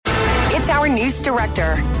Hour News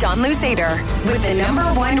Director, Don Luzader, with the number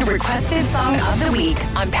one requested song of the week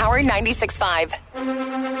on Power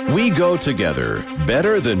 96.5. We go together,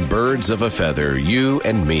 better than birds of a feather, you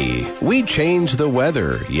and me. We change the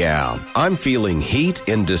weather, yeah. I'm feeling heat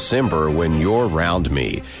in December when you're round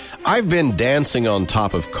me. I've been dancing on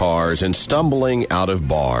top of cars and stumbling out of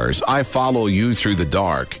bars. I follow you through the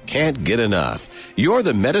dark, can't get enough. You're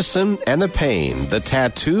the medicine and the pain, the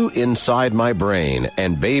tattoo inside my brain.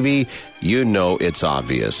 And baby, you know it's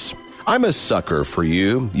obvious. I'm a sucker for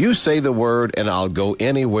you. You say the word and I'll go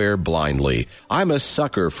anywhere blindly. I'm a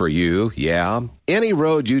sucker for you, yeah. Any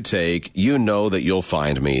road you take, you know that you'll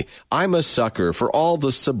find me. I'm a sucker for all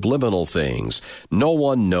the subliminal things no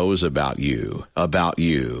one knows about you, about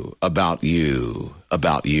you, about you,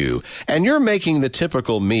 about you. And you're making the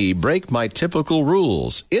typical me break my typical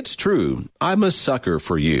rules. It's true. I'm a sucker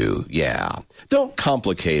for you, yeah. Don't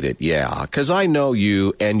complicate it, yeah, 'cause I know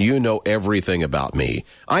you and you know everything about me.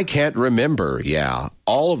 I can't remember, yeah.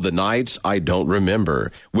 All of the nights I don't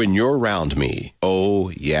remember when you're around me. Oh,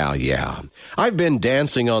 yeah, yeah. I've been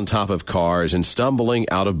dancing on top of cars and stumbling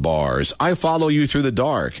out of bars. I follow you through the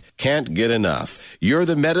dark. Can't get enough. You're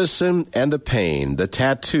the medicine and the pain, the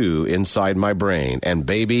tattoo inside my brain. And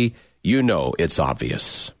baby, you know it's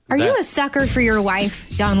obvious. Are you a sucker for your wife,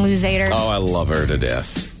 Don Luzader? Oh, I love her to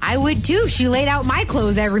death. I would too. She laid out my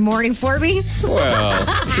clothes every morning for me. Well,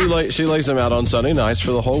 she lays them out on Sunday nights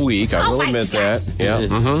for the whole week. I will admit that. Yeah.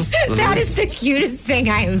 Mm-hmm. That is the cutest thing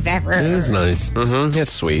I have ever heard. It is nice. Mm-hmm.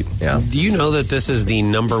 It's sweet. Yeah. Do you know that this is the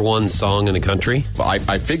number one song in the country? Well,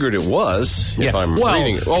 I figured it was, if I'm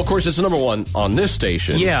reading it. Well, of course, it's the number one on this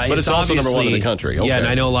station. Yeah, but it's also number one in the country. Okay. Yeah, and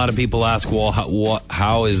I know a lot of people ask, well,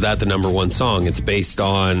 how is that the number one song? It's based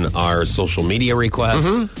on our social media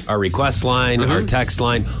requests, our request line, our text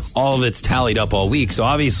line. All of it's tallied up all week. So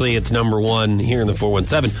obviously it's number one here in the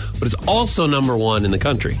 417, but it's also number one in the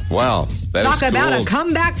country. Wow. Talk about a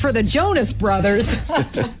comeback for the Jonas Brothers.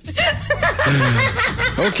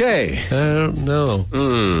 Okay. I don't know.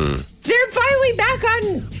 They're finally back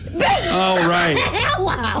on. Oh, right.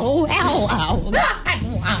 Hello.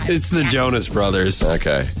 It's the Jonas Brothers.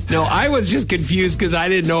 Okay. No, I was just confused because I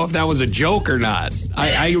didn't know if that was a joke or not.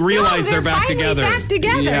 I realized they're back together. Back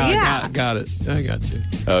together, yeah. Got it. I got you.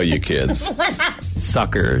 Oh, you kids.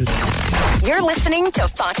 Suckers. You're listening to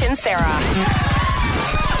Foch and Sarah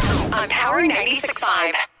on Power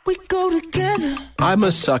 96.5. We go together. I'm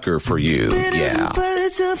a sucker for you, yeah.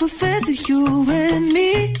 Birds of a feather, you and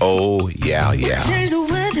me. Oh, yeah, yeah. Change the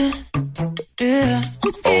weather, yeah.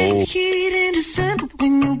 We feel heat in December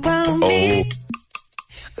when you round me.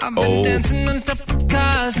 I've been dancing on top of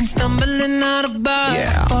cars and stumbling out of bars.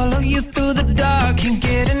 Yeah. Follow you through the dark, can't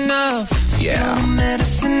get enough. Yeah. You're the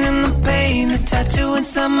medicine and the pain, the tattoo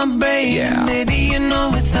inside my brain. Yeah. Baby, you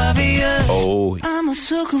know it's obvious. Oh. I'm a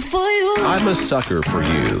sucker for you. I'm a sucker for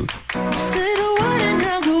you. Say the word and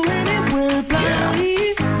I'll go anywhere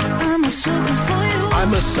blindly. I'm a sucker for you.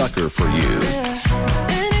 I'm a sucker for you. Yeah.